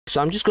So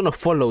I'm just gonna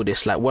follow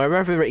this. Like,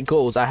 wherever it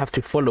goes, I have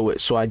to follow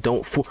it so I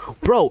don't fall.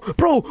 Bro,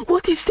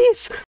 what is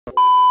this?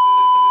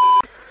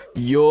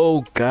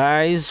 Yo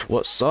guys,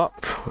 what's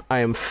up? I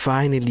am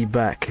finally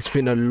back. It's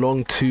been a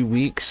long 2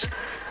 weeks.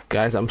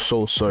 Guys, I'm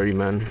so sorry,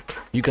 man.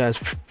 You guys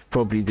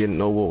probably didn't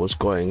know what was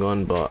going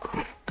on, but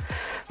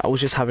I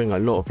was just having a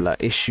lot of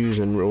like issues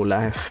in real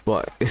life,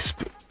 but it's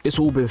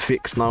all been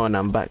fixed now and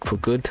I'm back for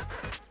good.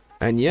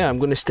 And yeah, I'm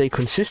gonna stay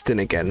consistent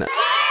again.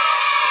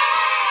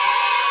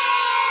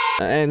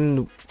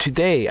 And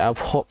today I've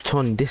hopped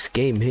on this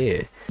game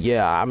here.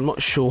 Yeah, I'm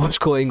not sure what's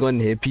going on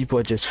here. People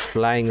are just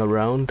flying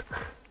around.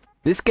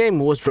 This game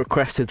was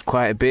requested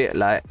quite a bit,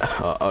 like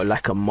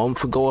a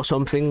month ago or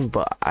something,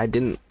 but I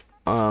didn't.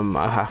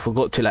 I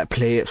forgot to like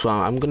play it, so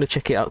I'm gonna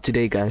check it out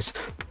today, guys.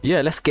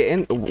 Yeah, let's get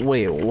in.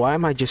 Wait, why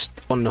am I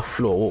just on the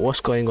floor? What's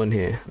going on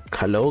here?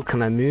 Hello,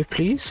 can I move,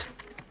 please?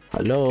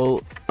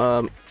 Hello.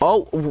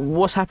 Oh,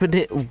 what's happened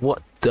here?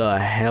 What the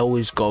hell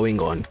is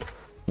going on?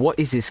 What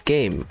is this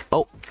game?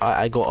 Oh,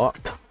 I got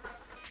up.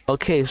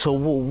 Okay, so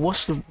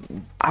what's the...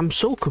 I'm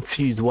so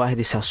confused why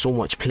this has so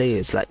much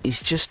players. Like,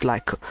 it's just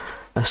like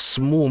a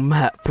small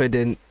map, and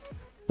then...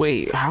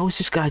 Wait, how is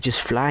this guy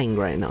just flying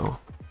right now?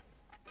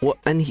 What?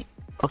 And he...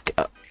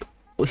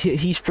 Okay,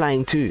 he's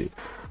flying too.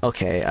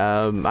 Okay,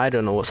 I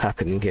don't know what's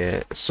happening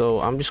here.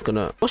 So I'm just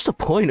gonna... What's the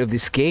point of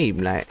this game?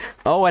 Like,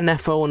 oh, and I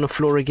fell on the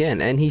floor again,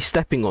 and he's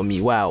stepping on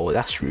me. Wow,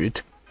 that's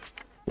rude.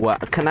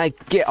 What? Can I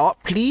get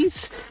up,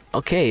 please?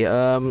 Okay,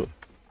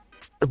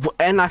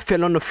 and I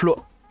fell on the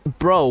floor.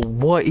 Bro,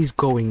 what is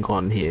going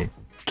on here?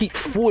 Keep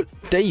full.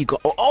 There you go.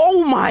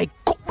 Oh my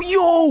god.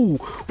 Yo,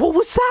 what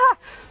was that?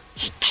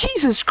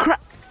 Jesus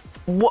Christ.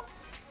 What?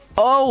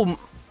 Oh,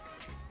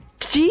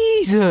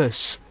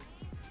 Jesus.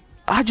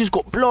 I just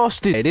got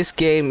blasted. This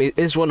game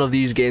is one of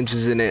these games,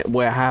 isn't it,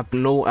 where I have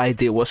no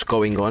idea what's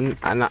going on,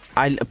 and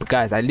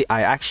guys, I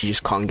actually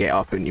just can't get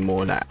up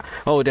anymore. Like,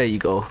 oh, there you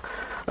go.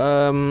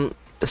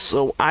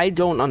 So I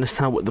don't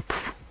understand what the...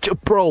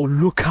 Bro,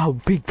 look how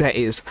big that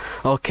is.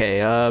 Okay,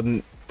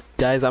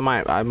 guys, I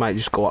might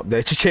just go up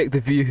there to check the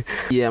view.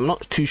 Yeah, I'm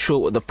not too sure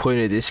what the point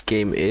of this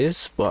game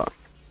is, but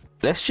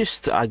let's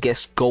just, I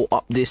guess, go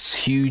up this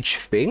huge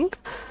thing.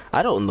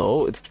 I don't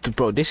know,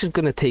 bro. This is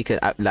gonna take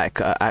a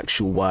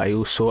actual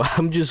while, so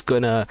I'm just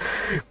gonna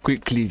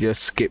quickly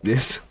just skip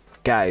this.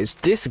 Guys,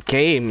 this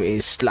game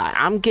is like,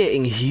 I'm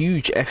getting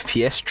huge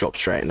FPS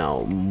drops right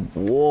now.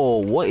 Whoa,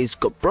 what is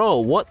bro,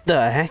 what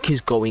the heck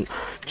is going...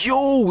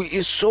 Yo, it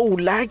is so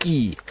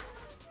laggy.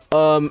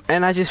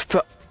 And I just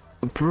felt...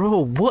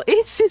 Bro, what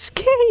is this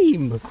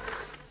game?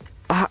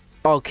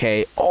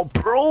 Okay. Oh,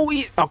 bro,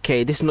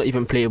 okay, this is not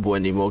even playable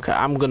anymore. Okay,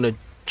 I'm gonna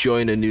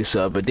join a new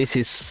server. This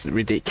is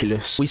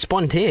ridiculous. We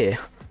spawned here.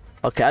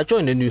 Okay, I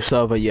joined a new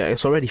server. Yeah,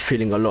 it's already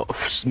feeling a lot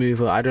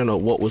smoother. I don't know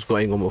what was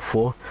going on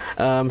before.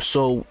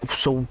 So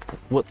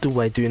what do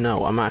I do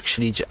now?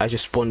 I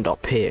just spawned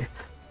up here.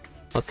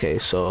 Okay,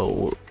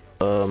 so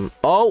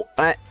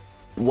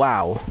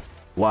wow,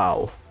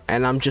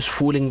 and I'm just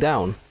falling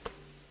down.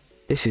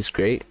 This is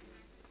great.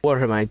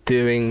 What am I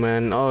doing,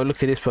 man? Oh,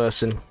 look at this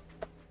person.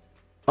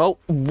 Oh,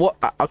 what?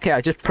 Okay,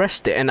 I just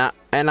pressed it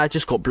and I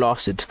just got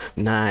blasted.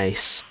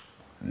 Nice.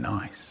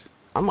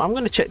 I'm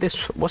gonna check this.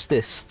 What's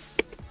this?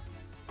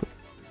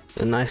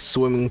 A nice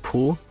swimming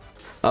pool.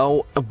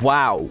 Oh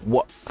wow,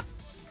 what?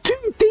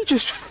 Dude,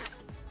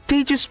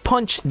 they just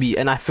punched me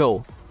and I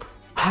fell.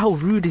 How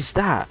rude is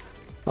that?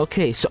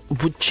 Okay, so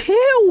but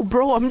chill,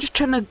 bro. I'm just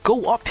trying to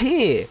go up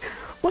here.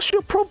 What's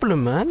your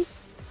problem, man?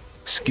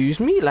 Excuse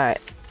me,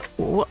 like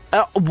what?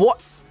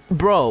 What,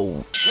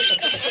 bro?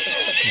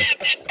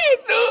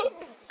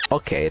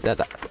 Okay,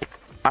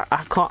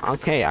 I can't.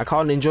 Okay, I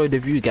can't enjoy the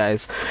view,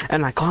 guys,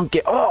 and I can't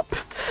get up.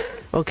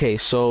 Okay,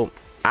 so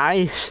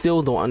I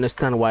still don't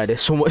understand why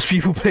there's so much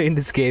people playing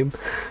this game.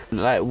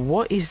 Like,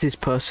 what is this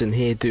person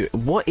here doing?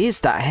 What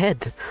is that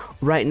head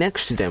right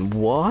next to them?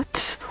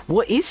 What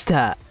is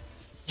that?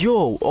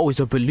 Yo, oh, it's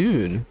a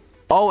balloon.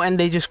 Oh,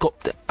 and I just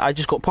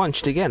got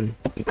punched again.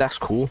 That's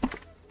cool.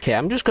 Okay,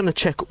 I'm just gonna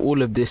check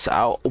all of this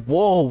out.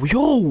 Whoa,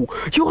 yo,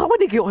 I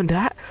wanna get on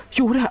that.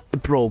 Yo,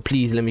 bro,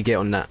 please let me get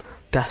on that.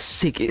 That's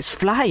sick. It's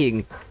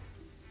flying.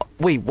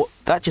 Wait, what?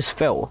 That just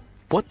fell.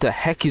 What the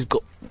heck is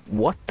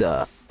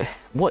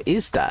what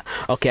is that?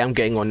 Okay, I'm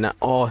getting on that.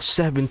 Oh,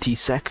 70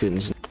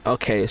 seconds.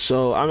 Okay,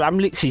 so I'm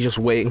literally just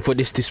waiting for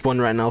this to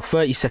spawn right now.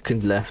 30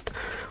 seconds left.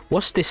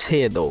 What's this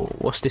here though?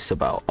 What's this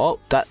about? Oh,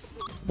 that...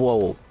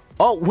 Whoa.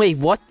 Oh, wait,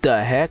 what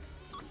the heck?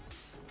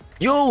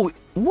 Yo,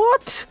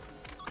 what?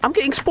 I'm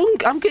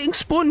getting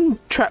spawn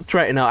trapped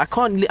right now. I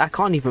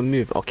can't even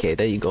move. Okay,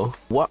 there you go.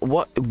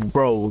 What,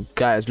 bro,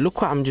 guys,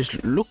 look what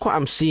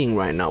I'm seeing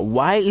right now.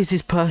 Why is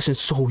this person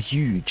so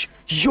huge?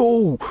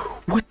 Yo,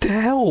 what the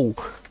hell?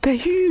 They're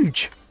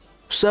huge.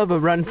 Server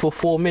ran for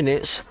 4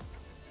 minutes.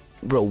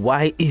 Bro,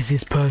 why is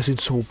this person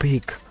so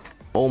big?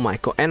 Oh my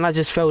god, and I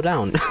just fell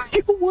down.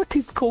 Yo, what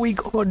is going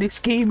on? This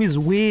game is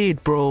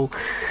weird, bro.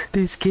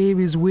 This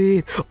game is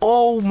weird.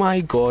 Oh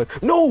my god.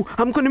 No,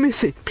 I'm gonna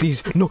miss it.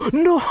 Please, no.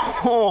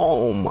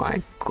 Oh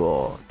my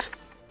god.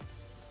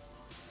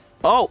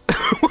 Oh,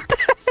 what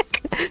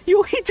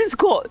Yo, he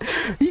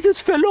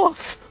just fell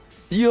off.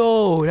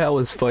 Yo, that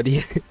was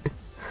funny.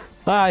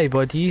 Hi,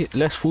 buddy.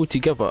 Let's fall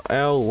together.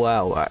 Oh,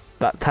 wow.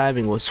 That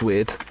timing was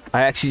weird.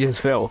 I actually just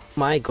fell.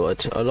 My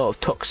God, a lot of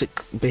toxic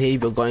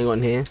behavior going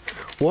on here.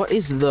 What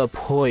is the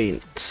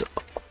point?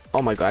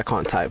 Oh my God, I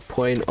can't type.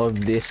 Point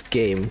of this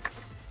game.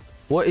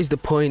 What is the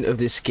point of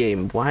this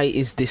game? Why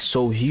is this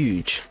so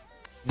huge?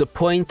 The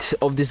point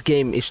of this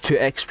game is to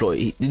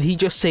exploit. Did he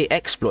just say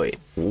exploit?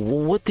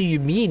 What do you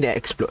mean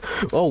exploit?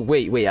 Oh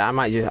wait, I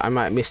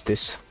might miss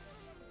this.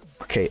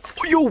 Okay.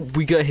 Yo,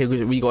 we got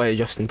here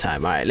just in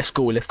time. All right, let's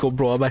go,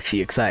 bro. I'm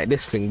actually excited.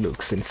 This thing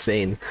looks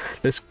insane.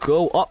 Let's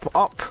go up.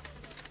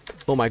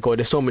 Oh my God,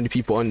 there's so many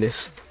people on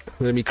this.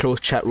 Let me close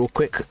chat real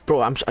quick,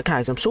 bro. I'm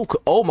so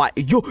cool. Oh my,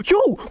 yo,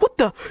 what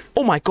the?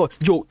 Oh my God,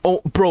 yo,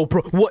 oh, bro,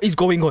 what is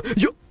going on?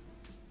 Yo.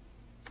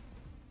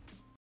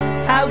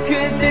 How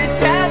could this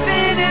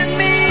happen to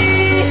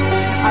me?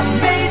 I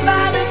made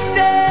my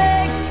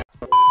mistakes.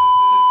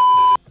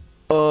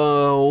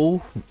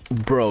 Oh,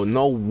 bro,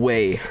 no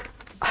way.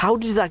 How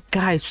did that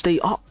guy stay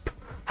up?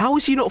 How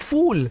is he not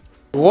fall?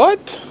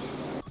 What?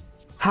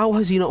 How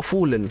has he not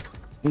fallen?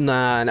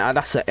 Nah,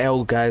 that's an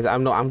L, guys.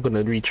 I'm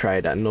gonna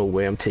retry that. No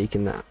way, I'm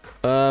taking that.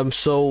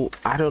 So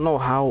I don't know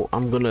how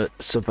I'm gonna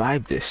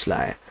survive this.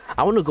 Like,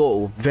 I want to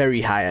go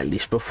very high at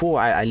least before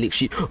I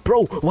literally.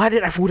 Bro, why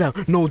did I fall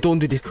down? No, don't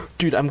do this,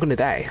 dude. I'm gonna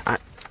die.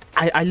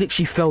 I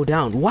literally fell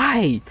down.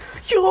 Why?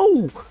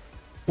 Yo,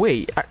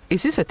 wait.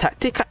 Is this a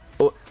tactic?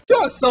 Oh.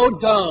 You're so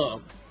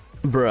dumb,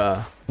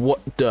 Bruh. What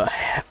the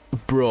heck,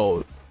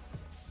 bro?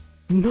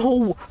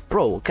 No,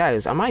 bro,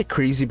 guys, am I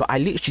crazy? But I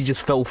literally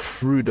just fell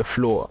through the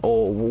floor.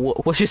 Oh,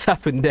 what just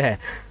happened there?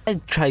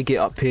 I try to get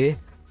up here.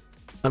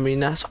 I mean,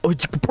 that's... Oh,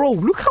 bro,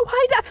 look how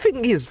high that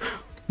thing is.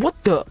 What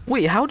the...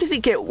 Wait, how did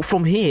it get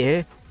from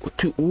here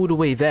to all the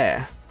way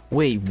there?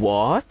 Wait,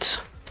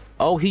 what?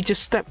 Oh, he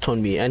just stepped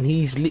on me, and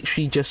he's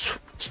literally just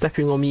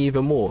stepping on me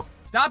even more.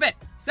 Stop it!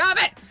 Stop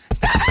it!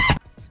 Stop it!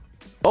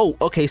 Oh,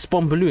 okay,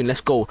 spawn balloon. Let's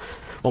go.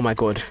 Oh my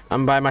God,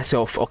 I'm by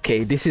myself.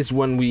 Okay, this is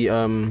when we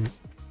I'm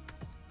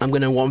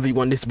gonna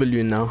 1v1 this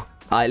balloon now.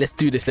 Alright, let's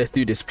do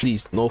this,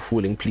 please. No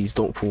fooling, please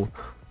don't fool,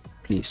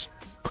 please.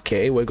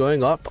 Okay, we're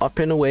going up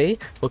and away.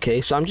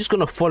 Okay, so I'm just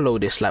gonna follow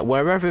this. Like,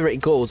 wherever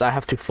it goes, I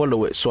have to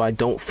follow it so I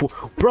don't fall.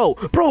 Bro,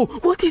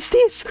 what is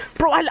this?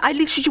 Bro, I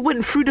literally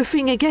went through the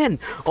thing again.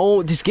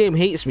 Oh, this game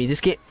hates me. This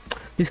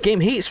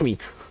game hates me.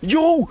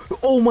 Yo,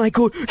 oh my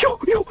God,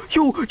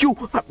 yo,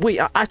 wait,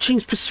 I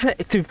changed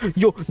perspective.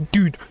 Yo,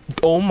 dude,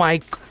 oh my,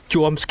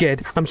 yo, I'm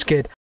scared.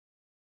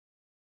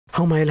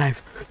 How am I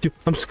alive?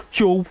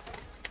 Yo,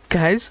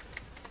 guys,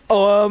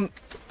 I'm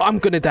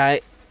gonna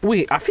die.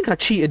 Wait, I think I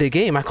cheated the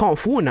game. I can't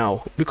fall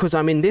now because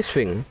I'm in this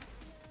thing.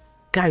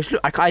 Guys,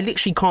 look, I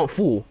literally can't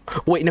fall.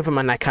 Wait, never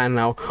mind, I can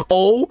now.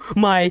 Oh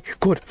my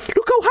God,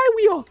 look how high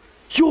we are.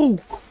 Yo,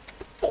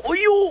 oh,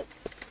 yo,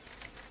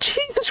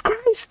 Jesus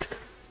Christ.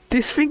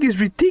 This thing is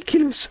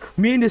ridiculous.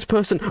 Me and this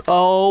person.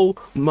 Oh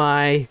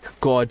my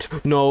God.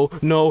 No,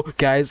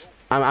 guys.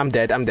 I'm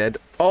dead.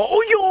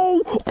 Oh,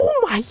 yo.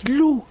 Oh my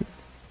Lord.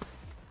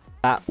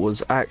 That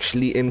was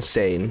actually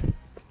insane.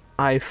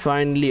 I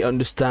finally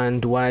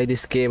understand why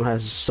this game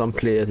has some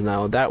players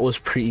now. That was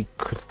pretty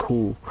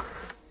cool.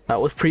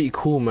 That was pretty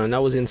cool, man.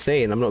 That was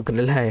insane. I'm not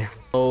gonna lie.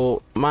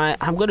 So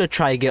I'm gonna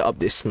try to get up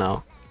this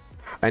now,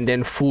 and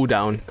then fall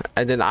down,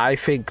 and then I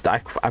think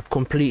that I've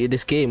completed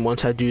this game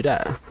once I do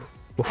that.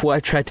 Before I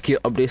tried to get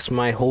up this,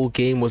 my whole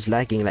game was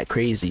lagging like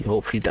crazy.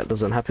 Hopefully that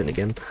doesn't happen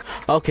again.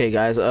 Okay,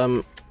 guys.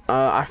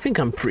 I think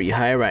I'm pretty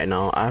high right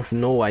now. I have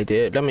no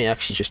idea. Let me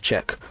actually just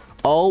check.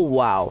 Oh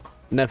wow.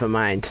 Never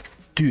mind,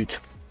 dude.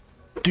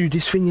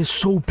 This thing is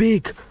so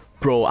big,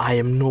 bro. I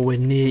am nowhere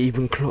near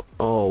even close.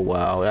 Oh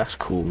wow, that's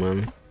cool,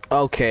 man.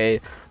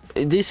 Okay,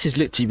 this has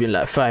literally been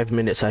like 5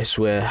 minutes, I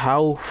swear.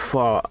 How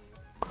far?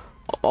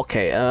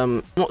 Okay,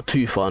 not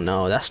too far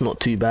now. That's not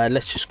too bad.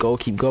 Let's just go.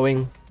 Keep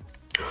going.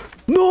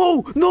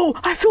 No,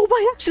 I fell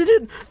by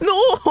accident.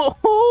 No.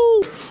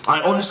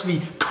 I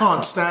honestly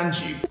can't stand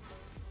you.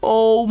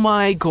 Oh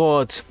my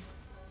God.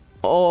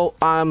 Oh,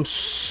 I'm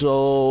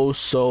so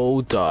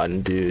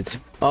done, dude.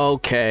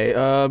 Okay,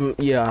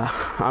 yeah,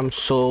 I'm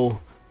so...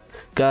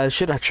 Guys,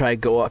 should I try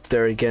go up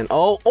there again?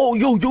 Oh,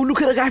 yo,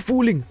 look at the guy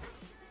falling.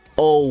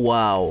 Oh,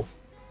 wow.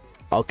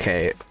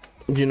 Okay,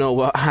 you know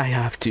what? I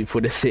have to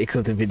for the sake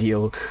of the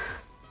video.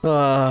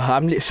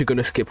 I'm literally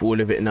gonna skip all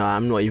of it now.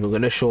 I'm not even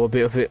gonna show a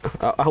bit of it.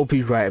 I'll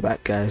be right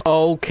back, guys.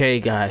 Okay,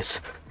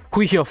 guys,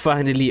 we are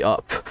finally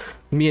up.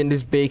 Me and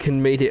this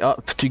bacon made it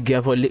up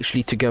together,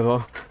 literally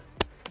together.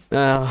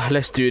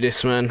 Let's do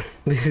this, man.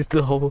 This is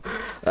the whole...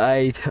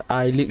 I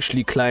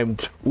literally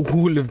climbed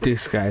all of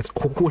this, guys.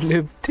 All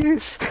of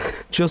this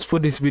just for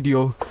this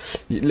video.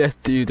 Let's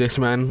do this,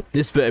 man.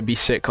 This better be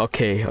sick.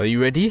 Okay, are you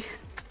ready?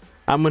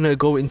 I'm gonna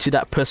go into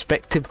that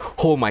perspective.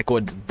 Oh my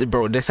God,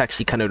 bro, this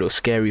actually kind of looks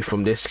scary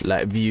from this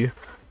like view.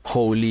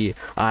 Holy.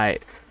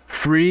 Alright,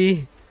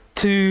 3,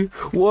 2,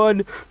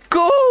 1,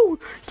 go.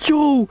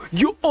 Yo,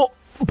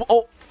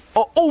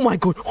 oh my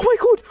God,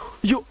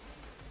 yo,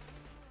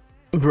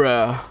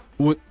 bruh,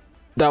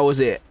 that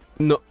was it.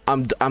 No,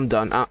 I'm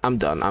done. I'm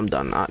done. I'm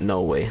done.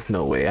 No way.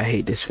 No way. I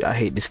hate this. I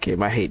hate this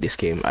game. I hate this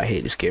game. I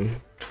hate this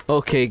game.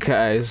 Okay,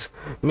 guys,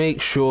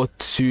 make sure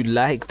to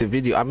like the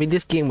video. I mean,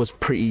 this game was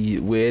pretty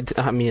weird.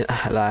 I mean,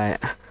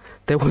 like,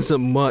 there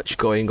wasn't much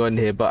going on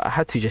here, but I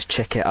had to just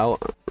check it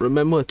out.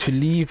 Remember to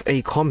leave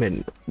a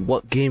comment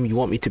what game you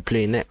want me to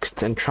play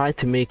next, and try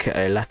to make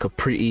it like a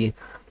pretty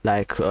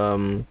like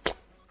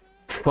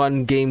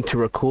fun game to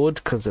record,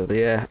 because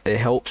yeah, it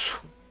helps.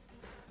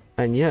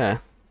 And yeah,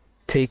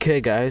 take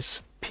care,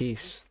 guys.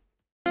 Peace.